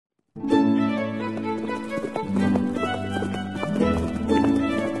You're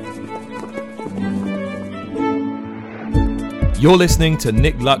listening to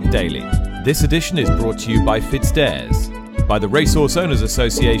Nick Luck Daily. This edition is brought to you by FitzDares, by the Racehorse Owners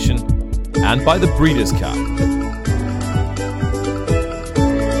Association, and by the Breeders' Cup.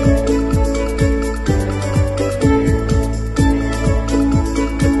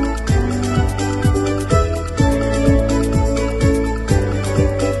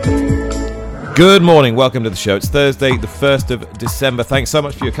 Good morning, welcome to the show. It's Thursday, the 1st of December. Thanks so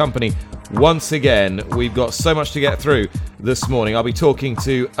much for your company. Once again, we've got so much to get through this morning. I'll be talking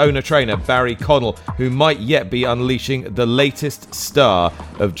to owner-trainer Barry Connell, who might yet be unleashing the latest star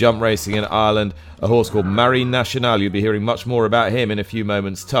of jump racing in Ireland, a horse called Marine Nationale. You'll be hearing much more about him in a few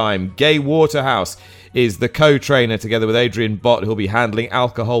moments' time. Gay Waterhouse is the co-trainer together with Adrian Bott, who'll be handling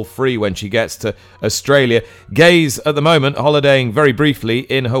alcohol-free when she gets to Australia. Gay's at the moment holidaying very briefly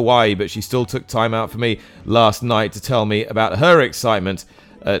in Hawaii, but she still took time out for me last night to tell me about her excitement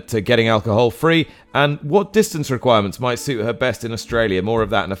to getting alcohol-free and what distance requirements might suit her best in Australia. More of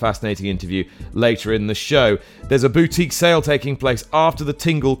that in a fascinating interview later in the show. There's a boutique sale taking place after the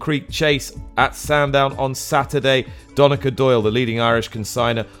Tingle Creek Chase at Sandown on Saturday. Donnacha Doyle, the leading Irish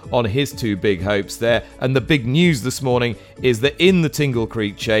consigner, on his two big hopes there. And the big news this morning is that in the Tingle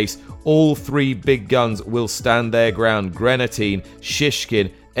Creek Chase, all three big guns will stand their ground. Greaneteen,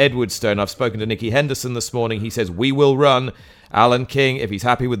 Shishkin, Edwardstone. I've spoken to Nicky Henderson this morning. He says we will run. Alan King, if he's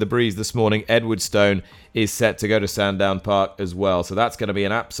happy with the breeze this morning, Edwardstone is set to go to Sandown Park as well. So that's going to be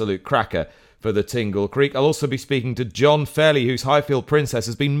an absolute cracker for the Tingle Creek. I'll also be speaking to John Fairley, whose Highfield Princess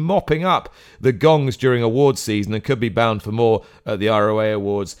has been mopping up the gongs during awards season and could be bound for more at the ROA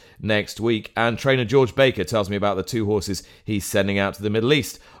Awards next week. And trainer George Baker tells me about the two horses he's sending out to the Middle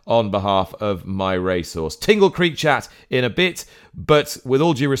East on behalf of My Racehorse. Tingle Creek chat in a bit, but with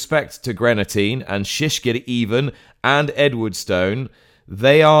all due respect to Greaneteen and Shishkin even and Edwardstone,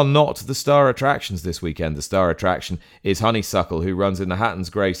 they are not the star attractions this weekend. The star attraction is Honeysuckle, who runs in the Hatton's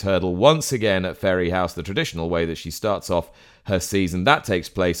Grace Hurdle once again at Ferryhouse, the traditional way that she starts off her season. That takes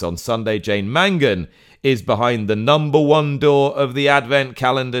place on Sunday. Jane Mangan is behind the number one door of the Advent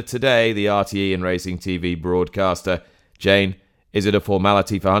calendar today, the RTE and Racing TV broadcaster. Jane, is it a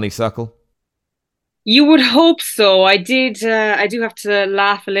formality for Honeysuckle? You would hope so. I do have to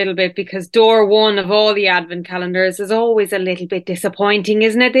laugh a little bit because door one of all the Advent calendars is always a little bit disappointing,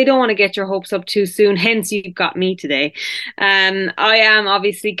 isn't it? They don't want to get your hopes up too soon. Hence, you've got me today. I am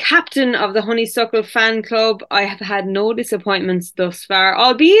obviously captain of the Honeysuckle fan club. I have had no disappointments thus far,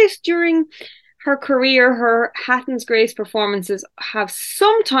 albeit during her career, her Hatton's Grace performances have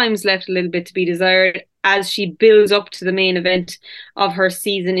sometimes left a little bit to be desired as she builds up to the main event of her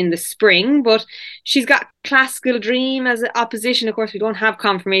season in the spring. But she's got Classical Dream as opposition. Of course, we don't have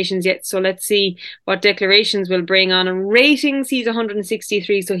confirmations yet, so let's see what declarations will bring on. And ratings, he's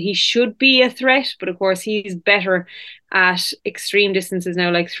 163, so he should be a threat. But of course, he's better at extreme distances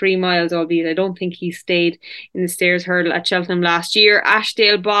now, like 3 miles, albeit I don't think he stayed in the Stairs Hurdle at Cheltenham last year.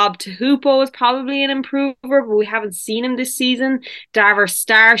 Ashdale Bob Tahupo is probably an improver, but we haven't seen him this season. Darver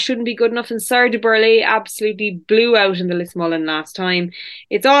Star shouldn't be good enough, and Sir de Burley absolutely blew out in the Lismullen last time.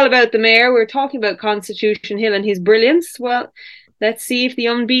 It's all about the mare. We're talking about Constitution Hill and his brilliance. Well, let's see if the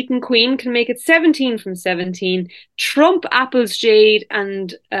unbeaten Queen can make it 17 from 17. Trump Apple's Jade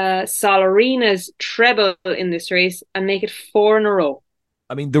and Solarina's treble in this race and make it 4 in a row.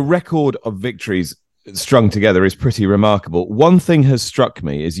 I mean, the record of victories strung together is pretty remarkable. One thing has struck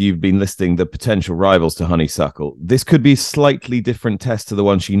me as you've been listing the potential rivals to Honeysuckle. This could be a slightly different test to the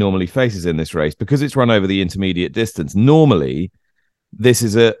one she normally faces in this race because it's run over the intermediate distance. Normally, this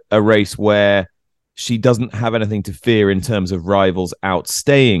is a race where she doesn't have anything to fear in terms of rivals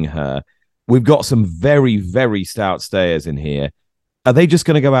outstaying her. We've got some very, very stout stayers in here. Are they just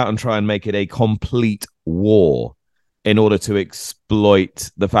going to go out and try and make it a complete war in order to exploit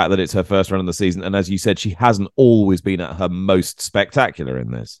the fact that it's her first run of the season? And as you said, she hasn't always been at her most spectacular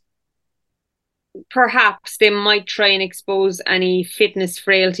in this. Perhaps they might try and expose any fitness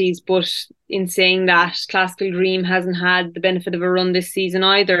frailties, but in saying that, Classical Dream hasn't had the benefit of a run this season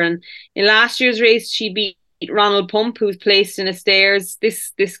either. And in last year's race, she beat Ronald Pump, who's placed in a Stairs.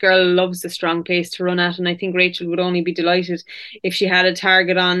 This girl loves a strong place to run at, and I think Rachel would only be delighted if she had a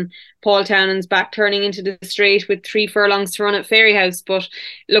target on Paul Townend's back turning into the straight with 3 furlongs to run at Ferryhouse. But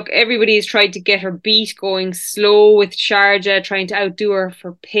look, everybody's tried to get her beat, going slow with Sharjah, trying to outdo her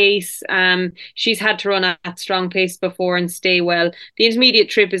for pace. She's had to run at strong pace before and stay well. The intermediate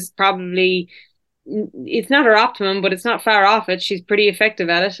trip is probably, it's not her optimum, but it's not far off it. She's pretty effective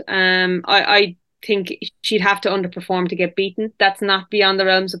at it. I think she'd have to underperform to get beaten. That's not beyond the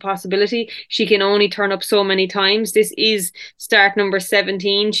realms of possibility. She can only turn up so many times. This is start number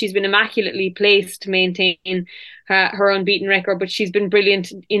 17. She's been immaculately placed to maintain her unbeaten record, but she's been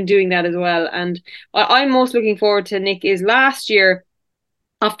brilliant in doing that as well. And what I'm most looking forward to, Nick, is last year,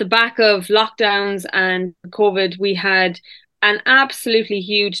 off the back of lockdowns and COVID, we had an absolutely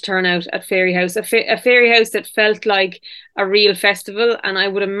huge turnout at Fairyhouse, a Fairyhouse that felt like a real festival. And I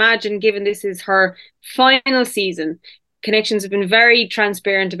would imagine, given this is her final season, Connections have been very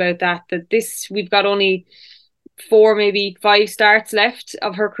transparent about that we've got only 4, maybe 5 starts left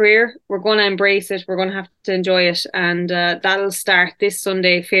of her career. We're going to embrace it. We're going to have to enjoy it. And that'll start this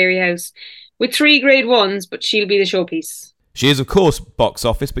Sunday, Fairyhouse, with 3 grade 1s, but she'll be the showpiece. She is, of course, box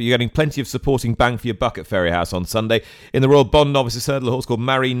office, but you're getting plenty of supporting bang for your buck at Fairyhouse on Sunday. In the Royal Bond Novices Hurdle, a horse called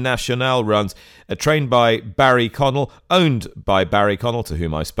Marine Nationale runs, trained by Barry Connell, owned by Barry Connell, to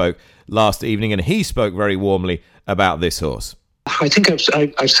whom I spoke last evening, and he spoke very warmly about this horse. I think I've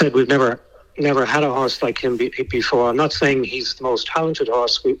said we've never had a horse like him before. I'm not saying he's the most talented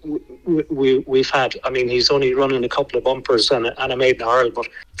horse we've had. I mean, he's only running a couple of bumpers and a maiden hurl, but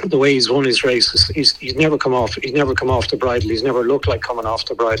the way he's won his races, he's never come off the bridle. He's never looked like coming off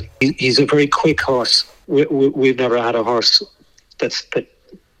the bridle. He's a very quick horse. We've never had a horse that's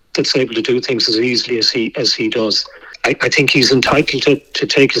able to do things as easily as he does. I think he's entitled to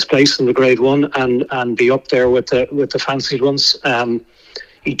take his place in the Grade 1 and be up there with the fancied ones.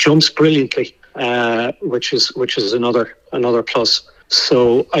 He jumps brilliantly, which is another plus.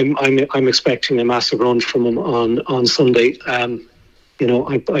 So I'm expecting a massive run from him on Sunday. I'd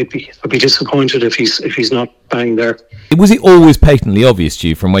be disappointed if he's not bang there. Was it always patently obvious to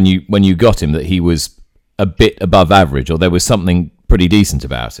you from when you got him that he was a bit above average, or there was something pretty decent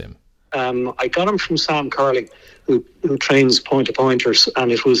about him? I got him from Sam Curling, who trains point-to-pointers,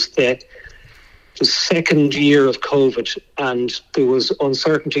 and it was the second year of COVID, and there was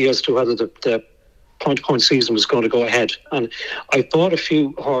uncertainty as to whether the point-to-point season was going to go ahead. And I bought a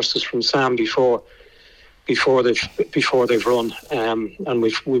few horses from Sam before they've run, and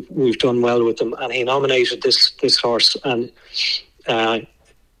we've done well with them. And he nominated this horse, and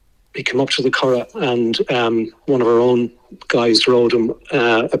he came up to the Curragh, and one of our own guys rode him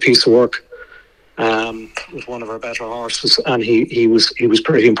a piece of work with one of our better horses, and he was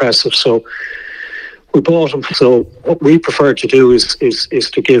pretty impressive. So we bought him. So what we prefer to do is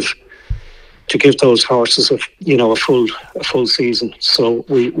to give those horses a full season. So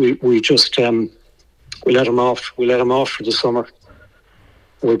we just we let him off. We let him off for the summer.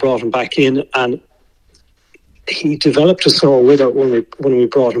 We brought him back in, and he developed a sore wither when we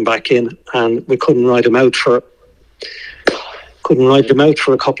brought him back in, and we couldn't ride him out for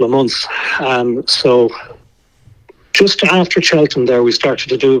a couple of months. So just after Cheltenham there, we started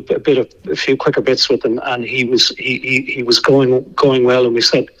to do a few quicker bits with him, and he was going well, and we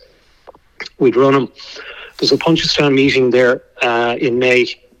said we'd run him. There's a Punchestown meeting there in May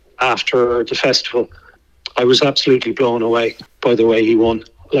after the festival. I was absolutely blown away by the way he won.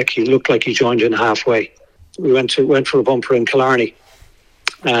 Like, he looked like he joined in halfway. We went for a bumper in Killarney,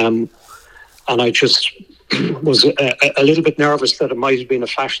 and I just was a little bit nervous that it might have been a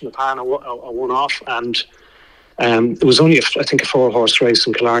flash in the pan, a one-off, and it was only I think a 4-horse race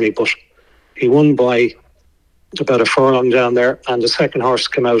in Killarney, but he won by about a furlong down there, and the second horse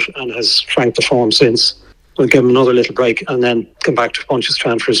came out and has franked the form since. We'll give him another little break and then come back to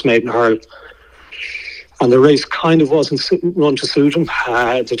Punchestown for his maiden hurl. And the race kind of wasn't run to suit him.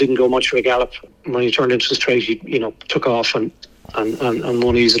 They didn't go much of a gallop. When he turned into the straight, he took off and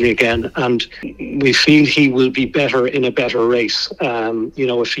won easily again. And we feel he will be better in a better race.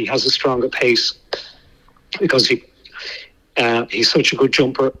 If he has a stronger pace, because he's such a good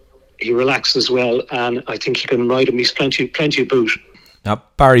jumper. He relaxes well, and I think you can ride him. He's plenty of boot. Now,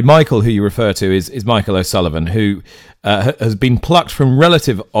 Barry, Michael, who you refer to, is Michael O'Sullivan, who has been plucked from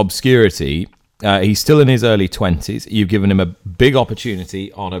relative obscurity. He's still in his early 20s. You've given him a big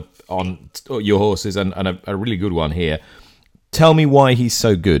opportunity on your horses, and a really good one here. Tell me why he's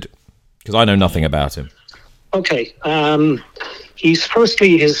so good, because I know nothing about him. Okay, he's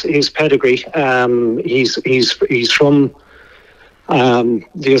firstly his pedigree. He's from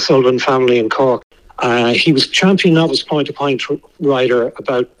the O'Sullivan family in Cork. He was champion novice point-to-point rider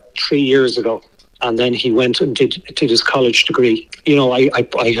about 3 years ago, and then he went and did his college degree.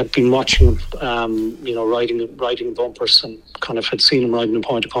 I had been watching him, riding bumpers, and kind of had seen him riding in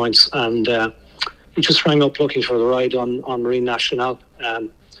point-to-points, and he just rang up looking for the ride on Marine Nationale,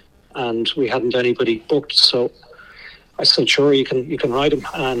 and we hadn't anybody booked, so I said, sure, you can ride him,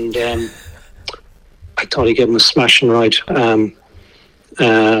 and I thought he gave him a smashing ride.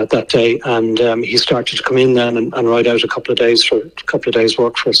 that day, and he started to come in then and ride out a couple of days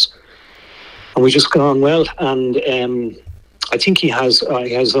work for us, and we just got on well. And I think he has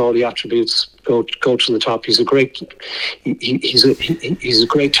all the attributes. Go to the top. He's a great he's a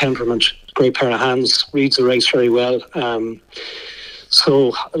great temperament, great pair of hands. Reads the race very well.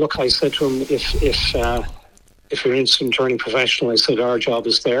 So look, I said to him, if you're interested in turning professional, I said our job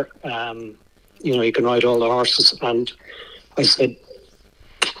is there. You can ride all the horses, and I said,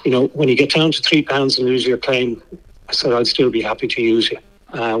 when you get down to £3 and lose your claim, I said I'd still be happy to use you.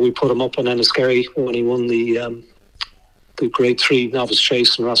 We put him up on Enniskerry when he won the Grade 3 Novice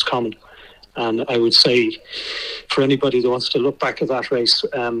Chase in Roscommon. And I would say, for anybody that wants to look back at that race,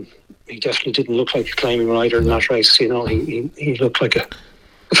 he definitely didn't look like a claiming rider in that race. He looked like a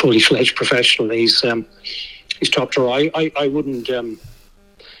fully fledged professional. He's top drawer. I wouldn't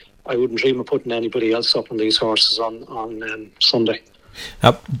dream of putting anybody else up on these horses on Sunday.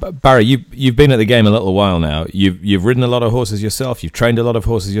 Barry, you've been at the game a little while now. You've ridden a lot of horses yourself. You've trained a lot of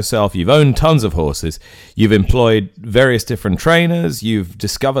horses yourself. You've owned tons of horses. You've employed various different trainers. You've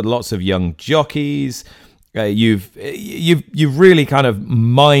discovered lots of young jockeys. You've really kind of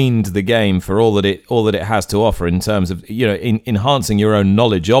mined the game for all that it has to offer in terms of enhancing your own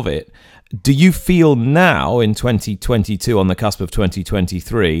knowledge of it. Do you feel now in 2022, on the cusp of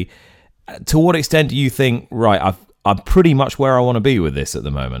 2023, to what extent do you think, right, I'm pretty much where I want to be with this at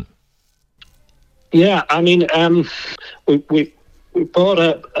the moment? Yeah, I mean, we bought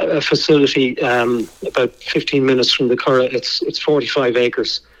a facility about 15 minutes from the Curragh. It's 45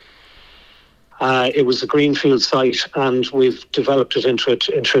 acres. It was a greenfield site, and we've developed it into a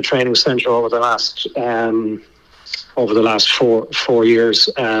training centre over the last 4 years.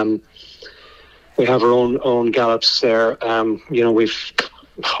 We have our own gallops there. We've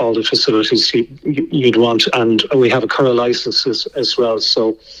all the facilities you'd want, and we have a Curragh license as well.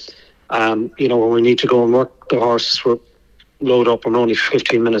 So, when we need to go and work the horses, we're load up. and only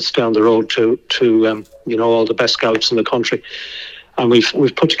 15 minutes down the road to all the best gallops in the country, and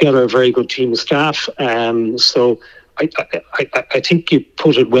we've put together a very good team of staff. So I think you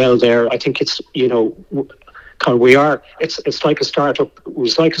put it well there. I think it's it's like a startup. It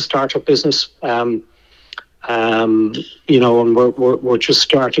was like a startup business. And we're just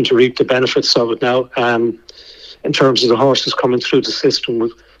starting to reap the benefits of it now. In terms of the horses coming through the system,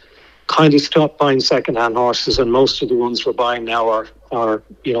 we've kind of stopped buying second-hand horses, and most of the ones we're buying now are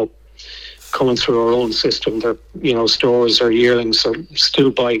coming through our own system. They're stores or yearlings, or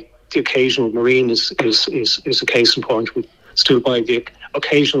still buy the occasional Marine is a case in point. We still buy the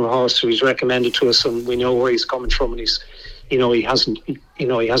occasional horse who's recommended to us, and we know where he's coming from, and he hasn't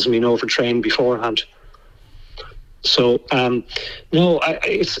been overtrained beforehand. So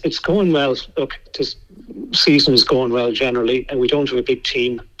it's going well. Look, this season is going well generally, and we don't have a big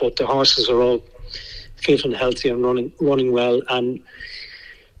team, but the horses are all fit and healthy and running well, and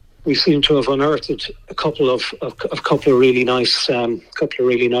we seem to have unearthed a couple of really nice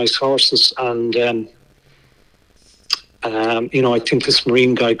horses, and I think this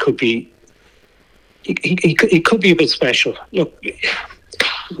Marine guy could be he could be a bit special. Look,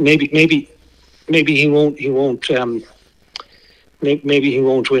 maybe he won't. Maybe he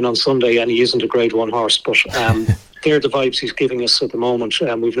won't win on Sunday, and he isn't a Grade 1 horse. But they're the vibes he's giving us at the moment.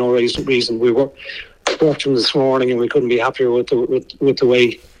 We've no reason. We worked him this morning, and we couldn't be happier with the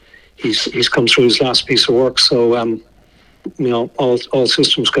way he's come through his last piece of work. So all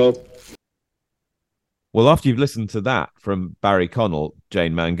systems go. Well, after you've listened to that from Barry Connell,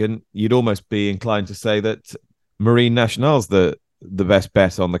 Jane Mangan, you'd almost be inclined to say that Marine National's the best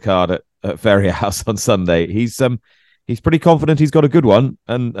bet on the card at Farrier House on Sunday. He's pretty confident he's got a good one,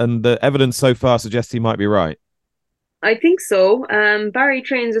 and the evidence so far suggests he might be right. I think so. Barry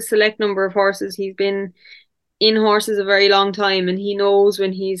trains a select number of horses. He's been in horses a very long time, and he knows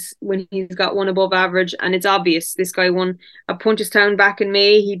when he's got one above average, and it's obvious. This guy won at Punchestown back in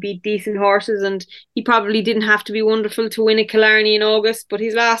May. He beat decent horses, and he probably didn't have to be wonderful to win at Killarney in August, but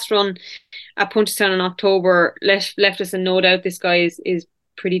his last run at Punchestown in October left us in no doubt this guy is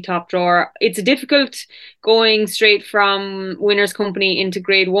pretty top drawer. It's difficult going straight from Winners' Company into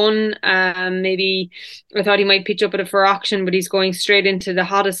Grade 1. Maybe I thought he might pitch up at a fair auction, but he's going straight into the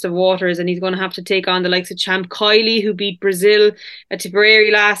hottest of waters, and he's going to have to take on the likes of Champ Kiley, who beat Brazil at Tipperary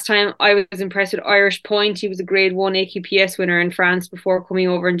last time. I was impressed with Irish Point. He was a Grade 1 AQPS winner in France before coming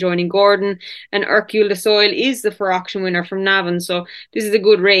over and joining Gordon, and Hercule de Soil is the fair auction winner from Navan. So this is a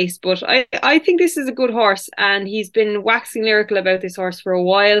good race, but I think this is a good horse, and he's been waxing lyrical about this horse for a while.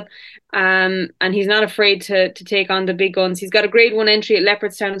 while. And he's not afraid to take on the big guns. He's got a Grade 1 entry at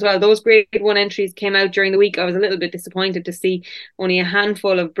Leopardstown as well. Those Grade 1 entries came out during the week. I was a little bit disappointed to see only a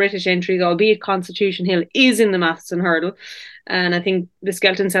handful of British entries, albeit Constitution Hill is in the Matheson hurdle. And I think the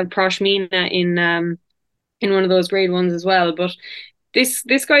Skeltons have Proshmina in one of those Grade 1s as well. But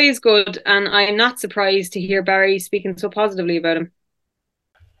this guy is good, and I'm not surprised to hear Barry speaking so positively about him.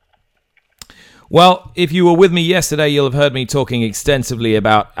 Well, if you were with me yesterday, you'll have heard me talking extensively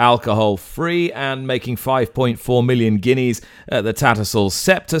about alcohol-free and making 5.4 million guineas at the Tattersall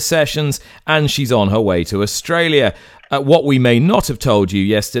Sceptre Sessions, and she's on her way to Australia. What we may not have told you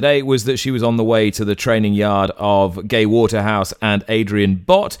yesterday was that she was on the way to the training yard of Gay Waterhouse and Adrian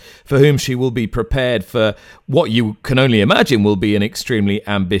Bott, for whom she will be prepared for what you can only imagine will be an extremely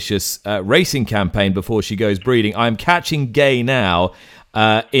ambitious racing campaign before she goes breeding. I'm catching Gay now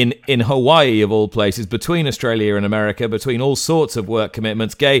in Hawaii, of all places, between Australia and America, between all sorts of work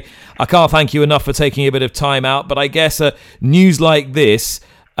commitments. Gay, I can't thank you enough for taking a bit of time out, but I guess news like this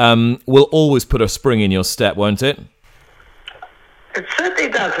will always put a spring in your step, won't it? It certainly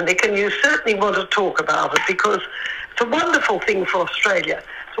does, Nick, and you certainly want to talk about it because it's a wonderful thing for Australia.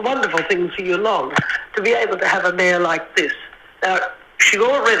 It's a wonderful thing for Geelong to be able to have a mare like this. Now, she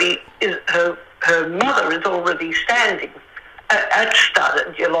already is, her mother is already standing at stud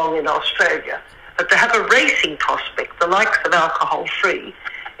at Geelong in Australia, but to have a racing prospect, the likes of Alcohol Free,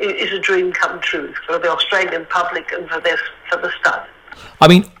 is a dream come true for the Australian public and for the stud. I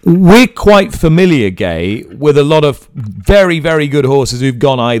mean, we're quite familiar, Gay, with a lot of very, very good horses who've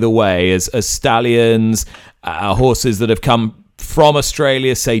gone either way, as stallions, horses that have come from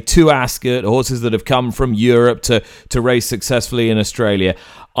Australia, say, to Ascot, horses that have come from Europe to race successfully in Australia.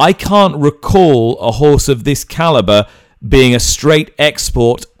 I can't recall a horse of this calibre being a straight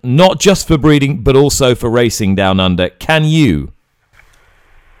export, not just for breeding, but also for racing down under. Can you?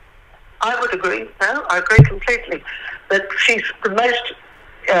 I would agree. No, I agree completely. That she's the most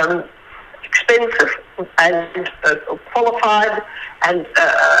expensive and qualified, and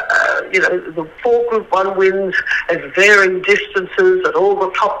the 4 Group 1 wins at varying distances at all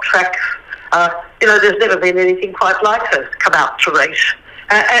the top tracks. There's never been anything quite like her come out to race.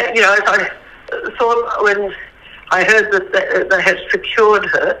 As I thought when I heard that they had secured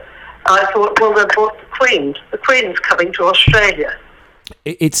her, I thought, well, they bought the Queen. The Queen's coming to Australia.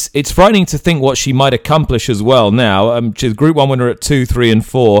 It's frightening to think what she might accomplish as well now. She's Group 1 winner at 2, 3 and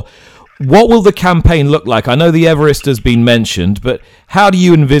 4. What will the campaign look like? I know the Everest has been mentioned, but how do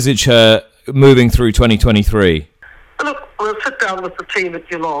you envisage her moving through 2023? Look, we'll sit down with the team at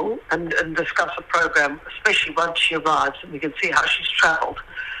Geelong and discuss a programme, especially once she arrives and we can see how she's travelled.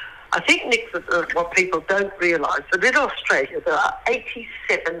 I think, Nick, that what people don't realise, that in Australia there are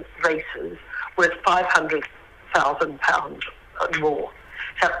 87 races worth £500,000 and more.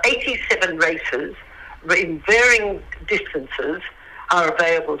 So 87 races in varying distances are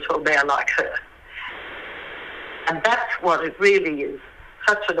available to a mare like her. And that's what it really is.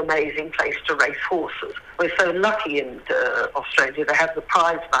 Such an amazing place to race horses. We're so lucky in Australia to have the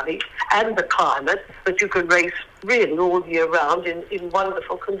prize money and the climate that you can race really all year round in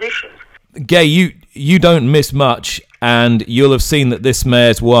wonderful conditions. Gay, you don't miss much, and you'll have seen that this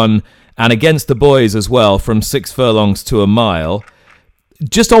mare's won, and against the boys as well, from 6 furlongs to a mile.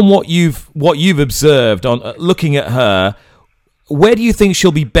 Just on what you've observed, on looking at her, where do you think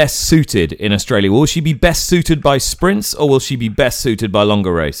she'll be best suited in Australia? Will she be best suited by sprints, or will she be best suited by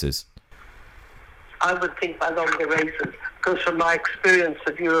longer races? I would think by longer races, because from my experience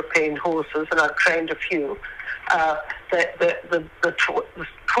of European horses, and I've trained a few, the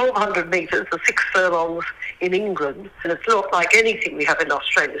 1,200 metres, the 6 furlongs in England, and it's not like anything we have in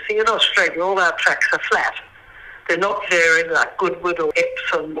Australia. See, in Australia, all our tracks are flat. They're not varying like Goodwood or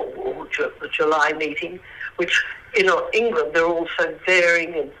Epsom or the July meeting, which in England they're also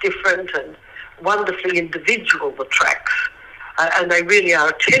varying and different and wonderfully individual, the tracks. And they really are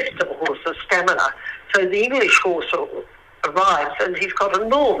a test of a horse's stamina. So the English horse arrives and he's got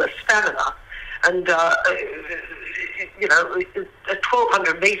enormous stamina. And, a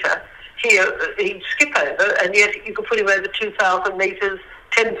 1,200 metre, here he'd skip over, and yet you could put him over 2,000 metres,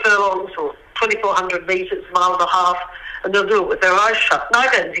 10 furlongs or 2,400 metres, mile and a half, and they'll do it with their eyes shut. And I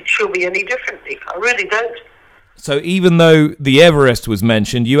don't think she'll be any different, Nick. I really don't. So even though the Everest was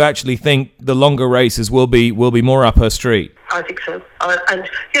mentioned, you actually think the longer races will be more up her street? I think so. And,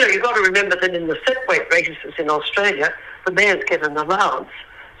 you've got to remember that in the set weight races in Australia, the mares get an allowance.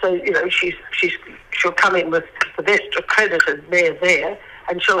 So, she'll come in with the best accredited mare there,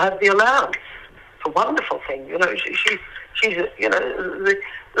 and she'll have the allowance. It's a wonderful thing. she's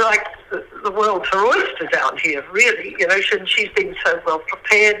like the world's her oyster down here, really. She's been so well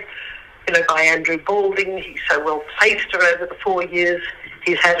prepared, by Andrew Balding. He's so well placed her over the 4 years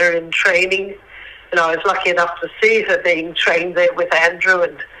he's had her in training. I was lucky enough to see her being trained there with Andrew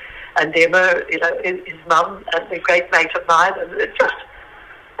and Emma, his mum, and a great mate of mine, and it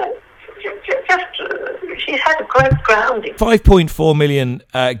she's had a great grounding. 5.4 million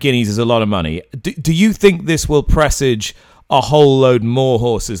guineas is a lot of money. Do you think this will presage a whole load more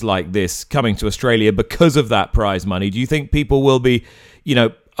horses like this coming to Australia because of that prize money? Do you think people will be,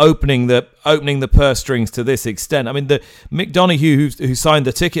 opening the purse strings to this extent? I mean, the Mick Donoghue, who signed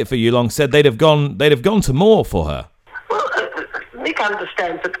the ticket for Yulong, said they'd have gone to more for her. Well, Mick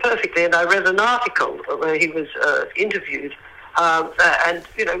understands it perfectly, and I read an article where he was interviewed, and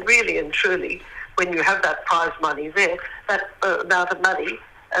really and truly, when you have that prize money there, that amount of money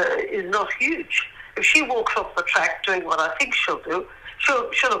is not huge. If she walks off the track doing what I think she'll do,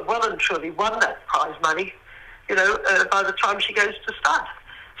 she'll have well and truly won that prize money, by the time she goes to stud.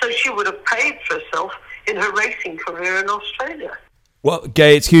 So she would have paid for herself in her racing career in Australia. Well,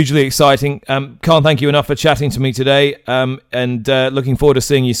 Gay, it's hugely exciting. Can't thank you enough for chatting to me today, and looking forward to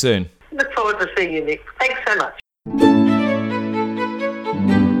seeing you soon. Look forward to seeing you, Nick. Thanks so much.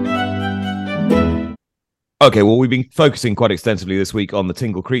 Okay, well, we've been focusing quite extensively this week on the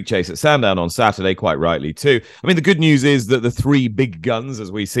Tingle Creek Chase at Sandown on Saturday, quite rightly too. I mean, the good news is that the three big guns,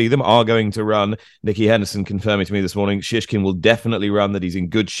 as we see them, are going to run. Nicky Henderson confirming to me this morning, Shishkin will definitely run, that he's in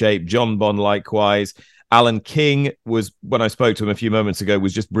good shape. John Bond likewise. Alan King was, when I spoke to him a few moments ago,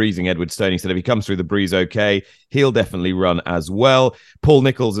 was just breezing Edwardstone. He said if he comes through the breeze okay, he'll definitely run as well. Paul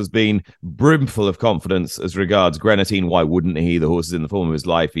Nicholls has been brimful of confidence as regards Grenadine. Why wouldn't he? The horse is in the form of his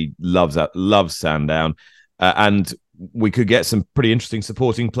life. He loves Sandown. And we could get some pretty interesting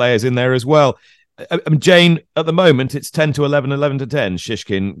supporting players in there as well. Jane, at the moment, it's 10 to 11, 11 to 10,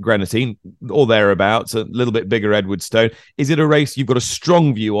 Shishkin, Grenadine, or thereabouts, a little bit bigger Edwardstone. Is it a race you've got a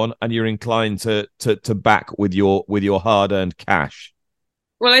strong view on and you're inclined to back with your hard-earned cash?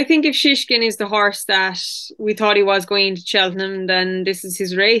 Well, I think if Shishkin is the horse that we thought he was going to Cheltenham, then this is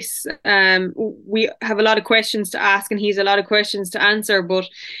his race. We have a lot of questions to ask and he's a lot of questions to answer, but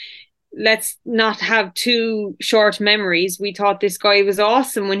let's not have too short memories. We thought this guy was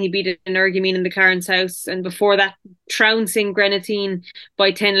awesome when he beat Energumene in the Clarence House, and before that, trouncing Grenadine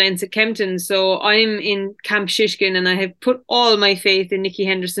by 10 lengths at Kempton. So I'm in Camp Shishkin, and I have put all my faith in Nicky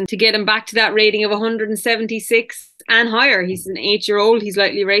Henderson to get him back to that rating of 176 and higher. He's an 8-year-old. He's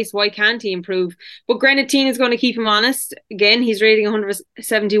lightly raced. Why can't he improve? But Grenadine is going to keep him honest. Again, he's rating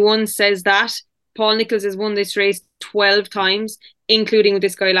 171, says that. Paul Nicholls has won this race 12 times, including with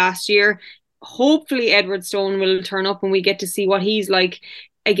this guy last year. Hopefully Edwardstone will turn up and we get to see what he's like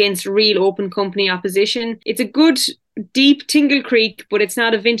against real open company opposition. It's a good, deep Tingle Creek, but it's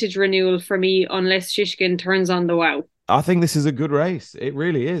not a vintage renewal for me unless Shishkin turns on the wow. I think this is a good race. It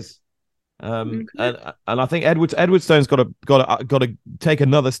really is. And I think Edwardstone's got to take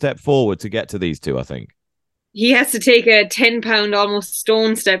another step forward to get to these two, I think. He has to take a 10-pound, almost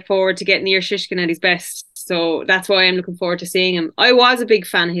stone step forward to get near Shishkin at his best. So that's why I'm looking forward to seeing him. I was a big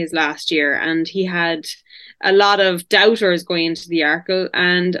fan of his last year, and he had a lot of doubters going into the Arkle.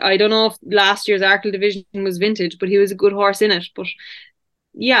 And I don't know if last year's Arkle division was vintage, but he was a good horse in it. But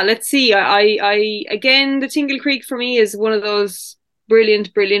yeah, let's see. I again, the Tingle Creek for me is one of those brilliant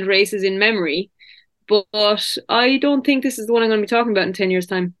races in memory. But I don't think this is the one I'm going to be talking about in 10 years'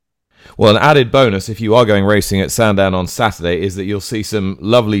 time. Well, an added bonus, if you are going racing at Sandown on Saturday, is that you'll see some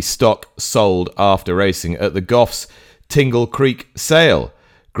lovely stock sold after racing at the Goffs Tingle Creek sale.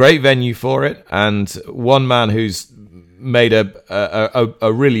 Great venue for it, and one man who's made a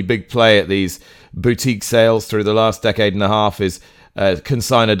really big play at these boutique sales through the last decade and a half is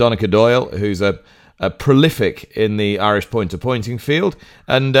consignor Donica Doyle, who's a prolific in the Irish point-to-pointing field,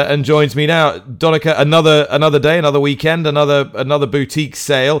 and joins me now. Donica, another day, another weekend, another boutique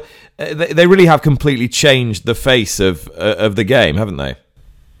sale. They really have completely changed the face of the game, haven't they?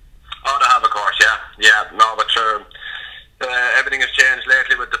 Oh, they have, of course, yeah. No, but sure, everything has changed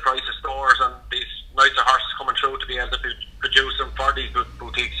lately with the price of stores and these nicer horses coming through to be able to produce them for these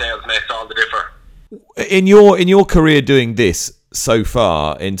boutique sales makes all the difference. In your career doing this so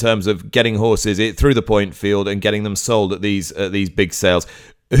far, in terms of getting horses through the point field and getting them sold at these big sales,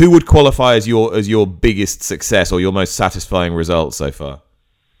 who would qualify as your biggest success or your most satisfying result so far?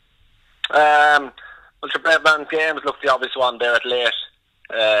 Well, Bredman's Games looked the obvious one there at late.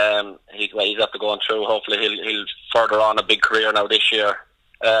 He's after going through. Hopefully he'll further on a big career now this year.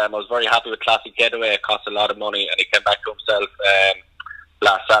 I was very happy with Classic Getaway. It cost a lot of money and he came back to himself.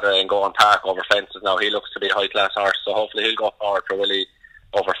 last Saturday in Gowan Park over fences now. He looks to be a high class horse, so hopefully he'll go forward for Willie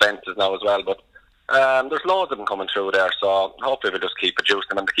over fences now as well. But there's loads of them coming through there, so hopefully we'll just keep producing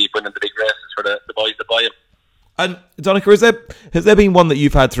them and to keep winning the big races for the boys that buy them. And Donncha, has there been one that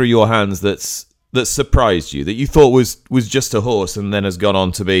you've had through your hands that surprised you, that you thought was just a horse and then has gone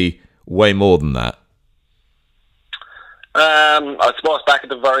on to be way more than that? I suppose back at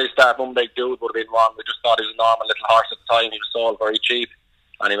the very start, One Big Dude would have been one. We just thought he was a normal little horse at the time. He was sold very cheap,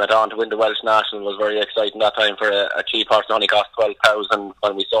 and he went on to win the Welsh National. It was very exciting that time for a cheap horse that only cost 12,000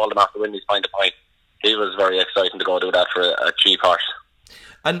 when we sold him after winning his Point to Point. He was very exciting to go do that for a cheap horse.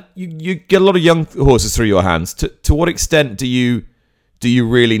 And you get a lot of young horses through your hands. To what extent do you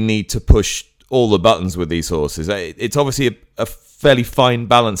really need to push all the buttons with these horses? It's obviously a fairly fine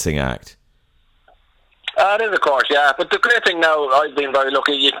balancing act. It is, of course, yeah. But the great thing now, I've been very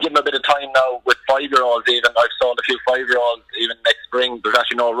lucky. You can give them a bit of time now with 5-year-olds even. I've sold a few 5-year-olds even next spring. There's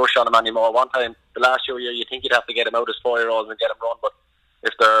actually no rush on them anymore. One time, the last year, you think you'd have to get them out as 4-year-olds and get them run. But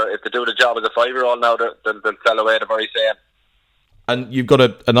if they do the job as a 5-year-old now, they'll sell away the very same. And you've got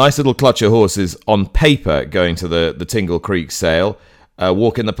a nice little clutch of horses on paper going to the Tingle Creek sale.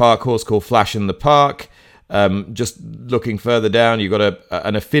 Walk in the Park horse called Flash in the Park. Just looking further down, you've got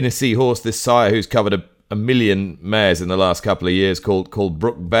an Affinity horse, this sire, who's covered a million mares in the last couple of years, called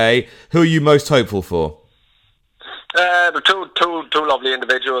Brook Bay. Who are you most hopeful for? Two lovely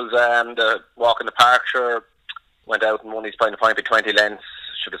individuals. Walk in the Park, sure, went out and won his Point to Point by 20 lengths.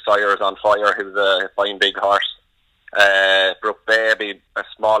 Should the sire is on fire. He was a fine big horse. Brook Bay be a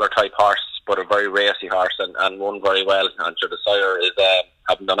smaller type horse, but a very racy horse and won very well. And sure, the sire is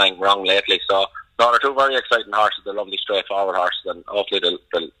haven't done anything wrong lately. So they're two very exciting horses. They're lovely, straightforward horses, and hopefully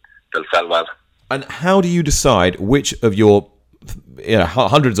they'll sell well. And how do you decide which of your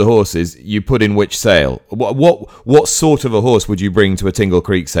hundreds of horses you put in which sale? What sort of a horse would you bring to a Tingle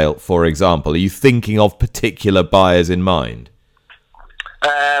Creek sale, for example? Are you thinking of particular buyers in mind?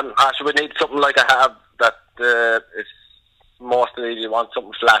 Actually, we need something like I have that it's mostly you want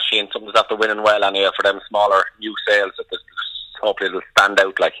something flashy and something that's after winning well anyway for them smaller new sales that hopefully it'll stand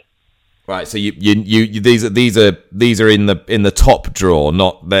out like. Right, so you these are in the top drawer,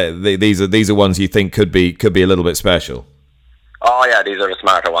 not these are ones you think could be a little bit special. Oh yeah, these are the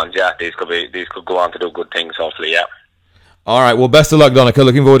smarter ones. Yeah, these could go on to do good things. Hopefully, yeah. All right, well, best of luck, Donncha.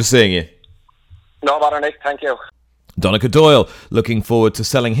 Looking forward to seeing you. No bother, Nick. Thank you. Donncha Doyle looking forward to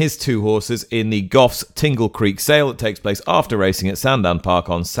selling his 2 horses in the Goffs Tingle Creek sale that takes place after racing at Sandown Park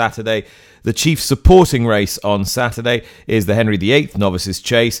on Saturday. The chief supporting race on Saturday is the Henry VIII Novices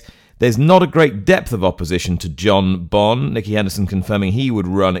Chase. There's not a great depth of opposition to John Bonn. Nicky Henderson confirming he would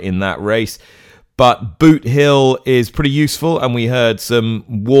run in that race. But Boot Hill is pretty useful, and we heard some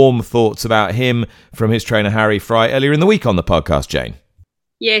warm thoughts about him from his trainer Harry Fry earlier in the week on the podcast, Jane.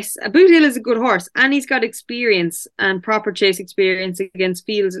 Yes, Boot Hill is a good horse, and he's got experience and proper chase experience against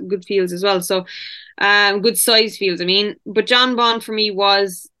good fields as well. So, good size fields, I mean. But John Bond for me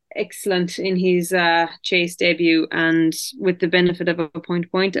was excellent in his chase debut, and with the benefit of a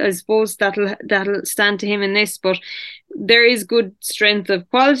point, I suppose that'll stand to him in this. But there is good strength of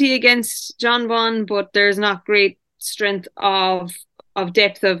quality against John Bond, but there's not great strength of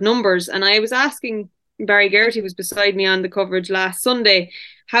depth of numbers. And I was asking Barry Geraghty, was beside me on the coverage last Sunday,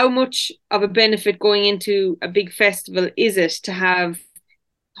 how much of a benefit going into a big festival is it to have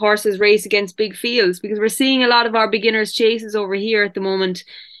horses race against big fields? Because we're seeing a lot of our beginners chases over here at the moment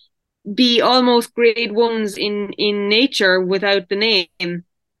be almost grade 1s in nature without the name.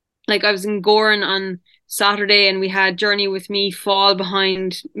 Like I was in Goran on Saturday and we had Journey With Me fall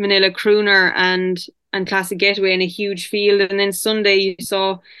behind Manila Crooner and Classic Getaway in a huge field, and then Sunday you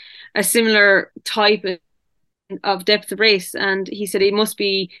saw a similar type of depth of race. And he said it must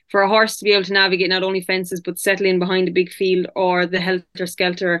be for a horse to be able to navigate not only fences but settle in behind a big field or the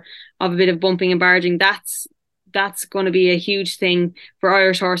helter-skelter of a bit of bumping and barging. That's going to be a huge thing for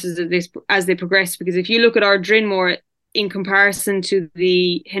Irish horses as they progress, because if you look at our Drinmore in comparison to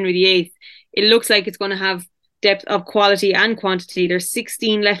the Henry VIII, it looks like it's going to have depth of quality and quantity. There's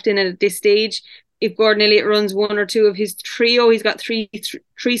 16 left in it at this stage. If Gordon Elliott runs 1 or 2 of his trio, he's got three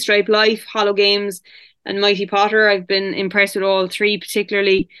Stripe Life, Hollow Games and Mighty Potter. I've been impressed with all 3,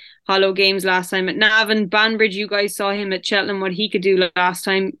 particularly Hollow Games last time at Navan. Banbridge, you guys saw him at Cheltenham, what he could do last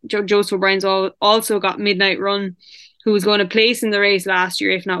time. Joseph O'Brien's also got Midnight Run, who was going to place in the race last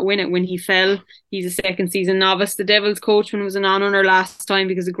year, if not win it, when he fell. He's a second season novice. The Devil's Coachman was a non-runner last time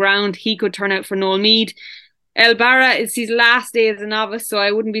because of ground. He could turn out for Noel Meade. El Barra is his last day as a novice, so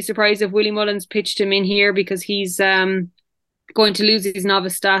I wouldn't be surprised if Willie Mullins pitched him in here because he's going to lose his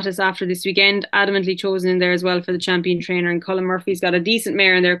novice status after this weekend. Adamantly chosen in there as well for the champion trainer. And Colin Murphy's got a decent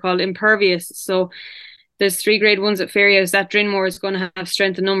mare in there called Impervious. So there's 3 grade ones at Fairyhouse. That Drinmore is going to have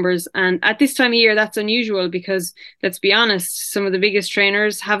strength in numbers. And at this time of year, that's unusual because, let's be honest, some of the biggest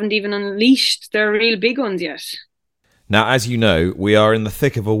trainers haven't even unleashed their real big ones yet. Now, as you know, we are in the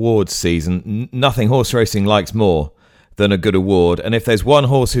thick of awards season. Nothing horse racing likes more than a good award. And if there's one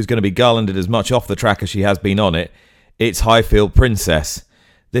horse who's going to be garlanded as much off the track as she has been on it, it's Highfield Princess.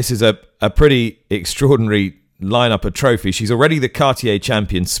 This is a pretty extraordinary lineup of trophies. She's already the Cartier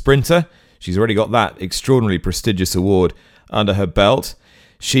Champion Sprinter. She's already got that extraordinarily prestigious award under her belt.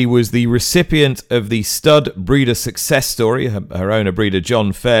 She was the recipient of the Stud Breeder Success Story, her owner breeder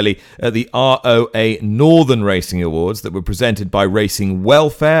John Fairley, at the ROA Northern Racing Awards that were presented by Racing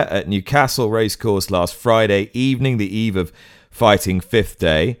Welfare at Newcastle Racecourse last Friday evening, the eve of Fighting Fifth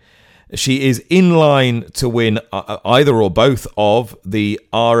Day. She is in line to win either or both of the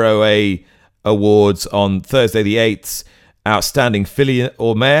ROA Awards on Thursday the 8th, Outstanding Filly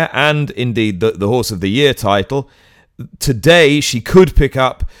or Mare, and indeed the Horse of the Year title. Today, she could pick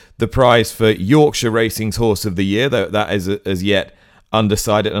up the prize for Yorkshire Racing's Horse of the Year, though that is as yet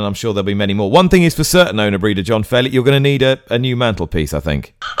undecided, and I'm sure there'll be many more. One thing is for certain, owner breeder John Fairley, you're going to need a new mantelpiece, I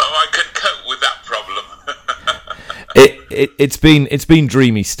think. Oh, I can cope with that problem. It's been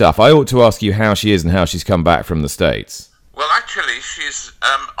dreamy stuff. I ought to ask you how she is and how she's come back from the States. Well, actually, she's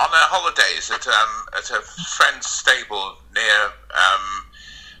on her holidays at a friend's stable near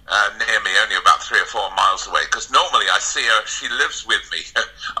me, only about 3 or 4 miles away. Because normally I see her; she lives with me.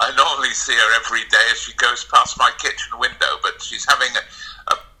 I normally see her every day as she goes past my kitchen window. But she's having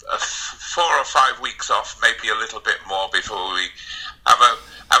a 4 or 5 weeks off, maybe a little bit more, before we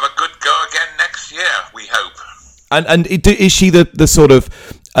have a good go again next year. We hope. And is she the sort of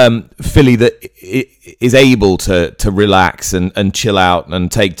filly that is able to relax and chill out and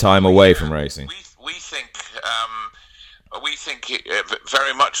take time away from racing? We think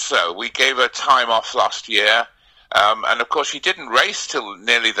very much so. We gave her time off last year, and of course she didn't race till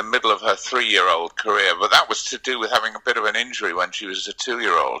nearly the middle of her 3-year-old career, but that was to do with having a bit of an injury when she was a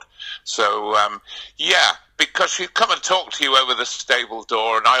 2-year-old. So because she'd come and talk to you over the stable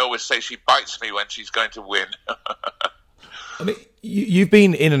door, and I always say she bites me when she's going to win. I mean, you've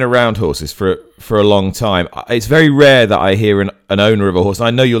been in and around horses for a long time. It's very rare that I hear an owner of a horse. I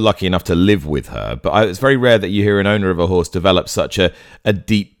know you're lucky enough to live with her, but it's very rare that you hear an owner of a horse develop such a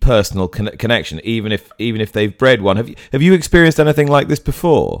deep personal connection, even if they've bred one. Have you experienced anything like this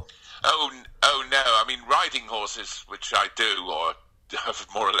before? Oh no! I mean, riding horses, which I do, or have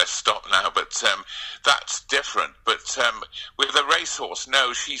more or less stopped now, but that's different. But with a racehorse,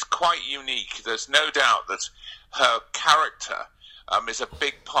 no, she's quite unique. There's no doubt that her character is a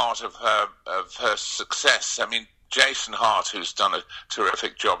big part of her success. I mean, Jason Hart, who's done a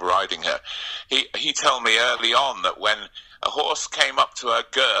terrific job riding her, he told me early on that when a horse came up to her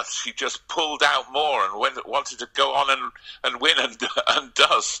girth, she just pulled out more and wanted to go on and win, and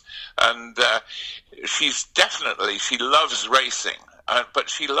does. And she loves racing, but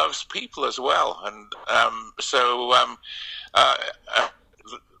she loves people as well. And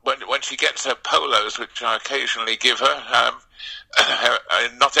when she gets her polos, which I occasionally give her,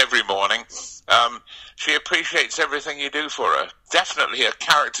 not every morning, she appreciates everything you do for her. Definitely, her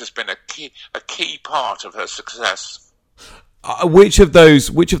character's been a key part of her success. Which of those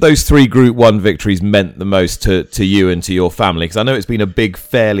 3 Group 1 victories meant the most to you and to your family? Because I know it's been a big,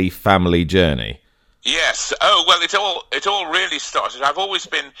 fairly family journey. Yes. Oh, well, it all really started. I've always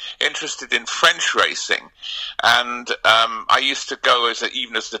been interested in French racing, and I used to go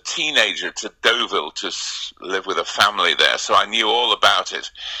even as a teenager to Deauville to live with a family there, so I knew all about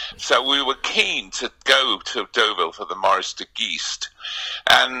it. So we were keen to go to Deauville for the Maurice de Guicht,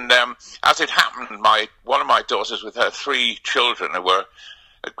 and as it happened, one of my daughters with her 3 children, who were,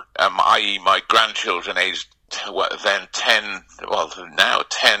 i.e. my grandchildren, aged then 10, now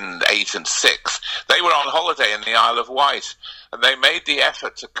 10, 8 and 6, they were on holiday in the Isle of Wight, and they made the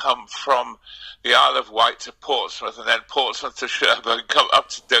effort to come from the Isle of Wight to Portsmouth, and then Portsmouth to Cherbourg, and come up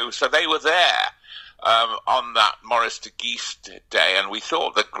to Dover. So they were there on that Maurice de Guicht day, and we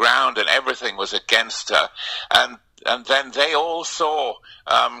thought the ground and everything was against her, and then they all saw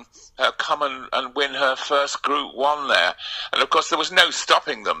her come and win her first Group 1 there. And, of course, there was no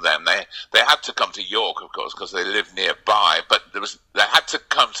stopping them then. They had to come to York, of course, because they lived nearby, but they had to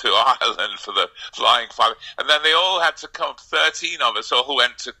come to Ireland for the Flying 5. And then they all had to come, 13 of us all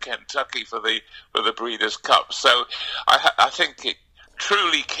went to Kentucky for the Breeders' Cup. So I think it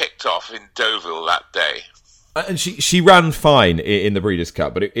truly kicked off in Deauville that day. And she ran fine in the Breeders'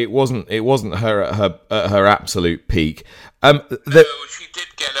 Cup, but it wasn't her at her absolute peak. No, she did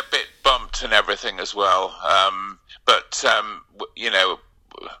get a bit bumped and everything as well. But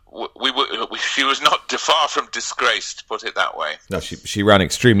she was not far from disgraced, to put it that way. No, she ran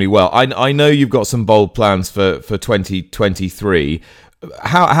extremely well. I know you've got some bold plans for 2023.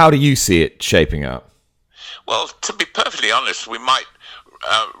 How do you see it shaping up? Well, to be perfectly honest, we might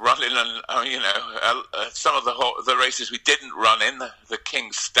run in, some of the races we didn't run in, the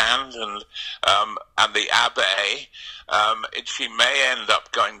King's Stand and the Abbaye. She may end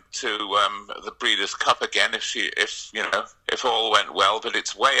up going to the Breeders' Cup again if all went well. But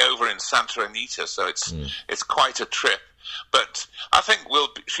it's way over in Santa Anita, so it's quite a trip. But I think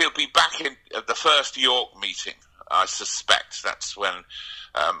she'll be back in at the first York meeting. I suspect that's when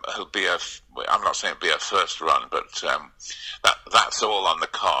it'll be I'm not saying it'll be her first run, but that's all on the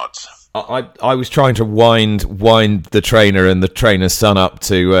cards. I was trying to wind the trainer and the trainer's son up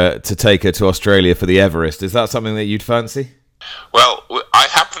to take her to Australia for the Everest. Is that something that you'd fancy? Well, I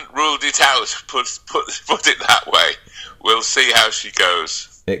haven't ruled it out. Put it that way. We'll see how she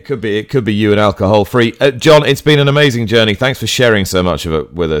goes. It could be you and alcohol free. John, it's been an amazing journey. Thanks for sharing so much of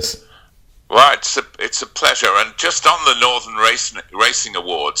it with us. Well, it's a pleasure, and just on the Northern Racing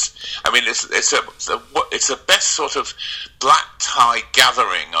Awards, I mean, it's the best sort of black tie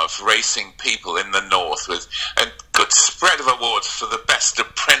gathering of racing people in the north, with a good spread of awards for the best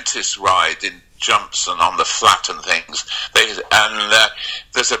apprentice ride in jumps and on the flat and things. There's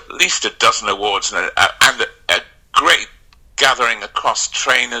at least a dozen awards and a great gathering across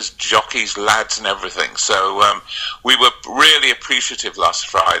trainers, jockeys, lads, and everything. So we were really appreciative last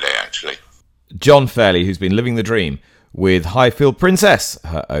Friday, actually. John Fairley, who's been living the dream with Highfield Princess,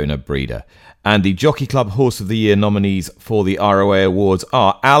 her owner breeder. And the Jockey Club Horse of the Year nominees for the ROA Awards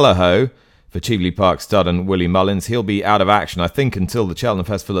are Allaho for Cheveley Park Stud and Willie Mullins. He'll be out of action, I think, until the Cheltenham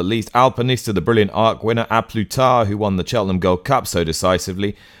Festival at least. Alpinista, the brilliant Arc winner. A Plus Tard, who won the Cheltenham Gold Cup so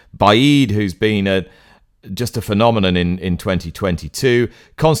decisively. Baid, who's been just a phenomenon in 2022.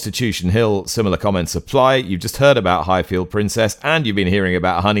 Constitution Hill, similar comments apply. You've just heard about Highfield Princess, and you've been hearing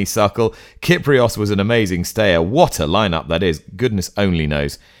about Honeysuckle. Kyprios was an amazing stayer. What a lineup that is. Goodness only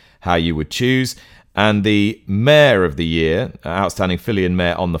knows how you would choose. And the Mare of the Year, outstanding filly and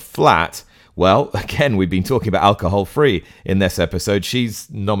mare on the flat. Well, again, we've been talking about alcohol-free in this episode.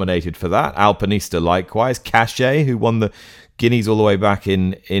 She's nominated for that. Alpinista likewise. Cachet, who won the Guineas all the way back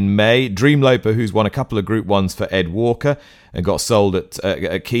in May. Dreamloper, who's won a couple of Group 1s for Ed Walker and got sold at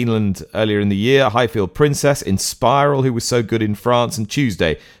Keeneland earlier in the year. Highfield Princess, Inspiral, who was so good in France, and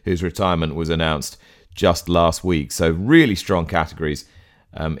Tuesday, whose retirement was announced just last week. So really strong categories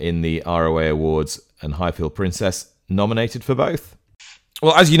in the ROA Awards, and Highfield Princess nominated for both.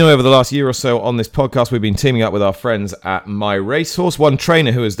 Well, as you know, over the last year or so on this podcast, we've been teaming up with our friends at My Racehorse. One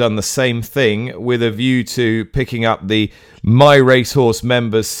trainer who has done the same thing with a view to picking up the My Racehorse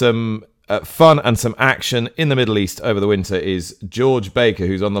members some fun and some action in the Middle East over the winter is George Baker,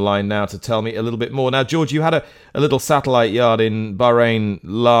 who's on the line now to tell me a little bit more. Now, George, you had a little satellite yard in Bahrain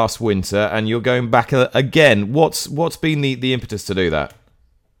last winter, and you're going back again. What's been the impetus to do that?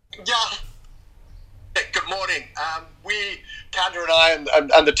 Yeah. Good morning. Kander and I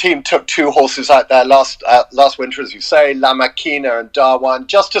and the team took two horses out there last winter, as you say, La Maquina and Darwan,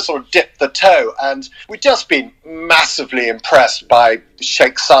 just to sort of dip the toe. And we've just been massively impressed by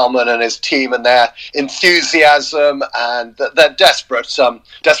Sheikh Salman and his team and their enthusiasm, and they're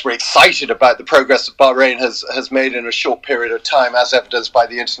desperately excited about the progress that Bahrain has made in a short period of time, as evidenced by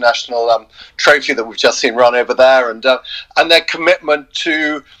the international trophy that we've just seen run over there, and their commitment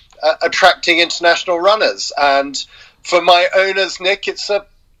to attracting international runners. And for my owners, Nick, it's a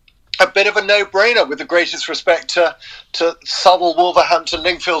bit of a no-brainer, with the greatest respect to Southall, Wolverhampton,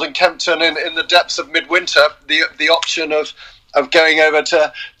 Lingfield and Kempton in the depths of midwinter. The option of going over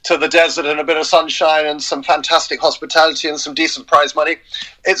to the desert and a bit of sunshine and some fantastic hospitality and some decent prize money,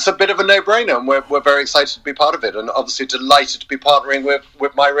 it's a bit of a no-brainer, and we're very excited to be part of it, and obviously delighted to be partnering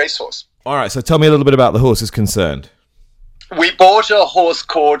with My Racehorse. All right, so tell me a little bit about the horses concerned. We bought a horse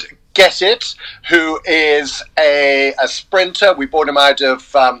called Get It, who is a sprinter. We bought him out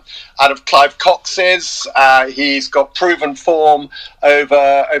of Clive Cox's. He's got proven form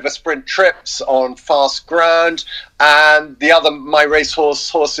over sprint trips on fast ground. And the other My Racehorse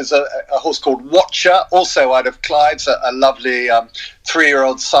horse is a horse called Watcher, also out of Clyde's, a lovely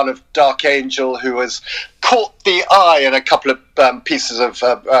 3-year-old son of Dark Angel, who has caught the eye in a couple of pieces of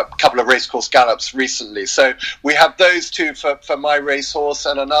a couple of racecourse gallops recently. So we have those two for My Racehorse,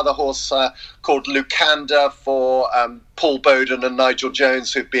 and another horse called Lucanda for Paul Bowden and Nigel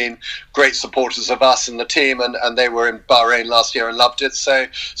Jones, who've been great supporters of us and the team, and they were in Bahrain last year and loved it. So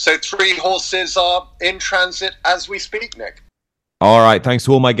 3 horses are in transit as we speak, Nick. All right, thanks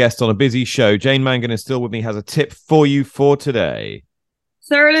to all my guests on a busy show. Jane Mangan is still with me, has a tip for you for today.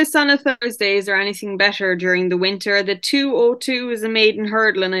 Thurles on a Thursday, is there anything better during the winter? The 2:02 is a maiden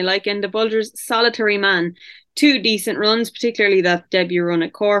hurdle, and I like Enda Bulger's Solitary Man. 2 decent runs, particularly that debut run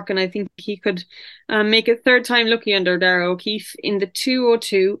at Cork, and I think he could make it third time lucky under Dara O'Keefe in the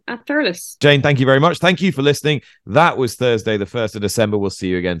 2:02 at Thurles. Jane, thank you very much. Thank you for listening. That was Thursday, the 1st of December. We'll see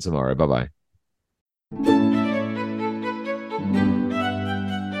you again tomorrow. Bye-bye.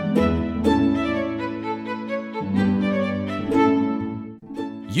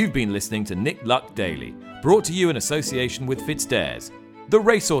 You've been listening to Nick Luck Daily, brought to you in association with FitzDares, the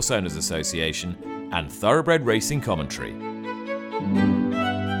Racehorse Owners Association, and Thoroughbred Racing Commentary.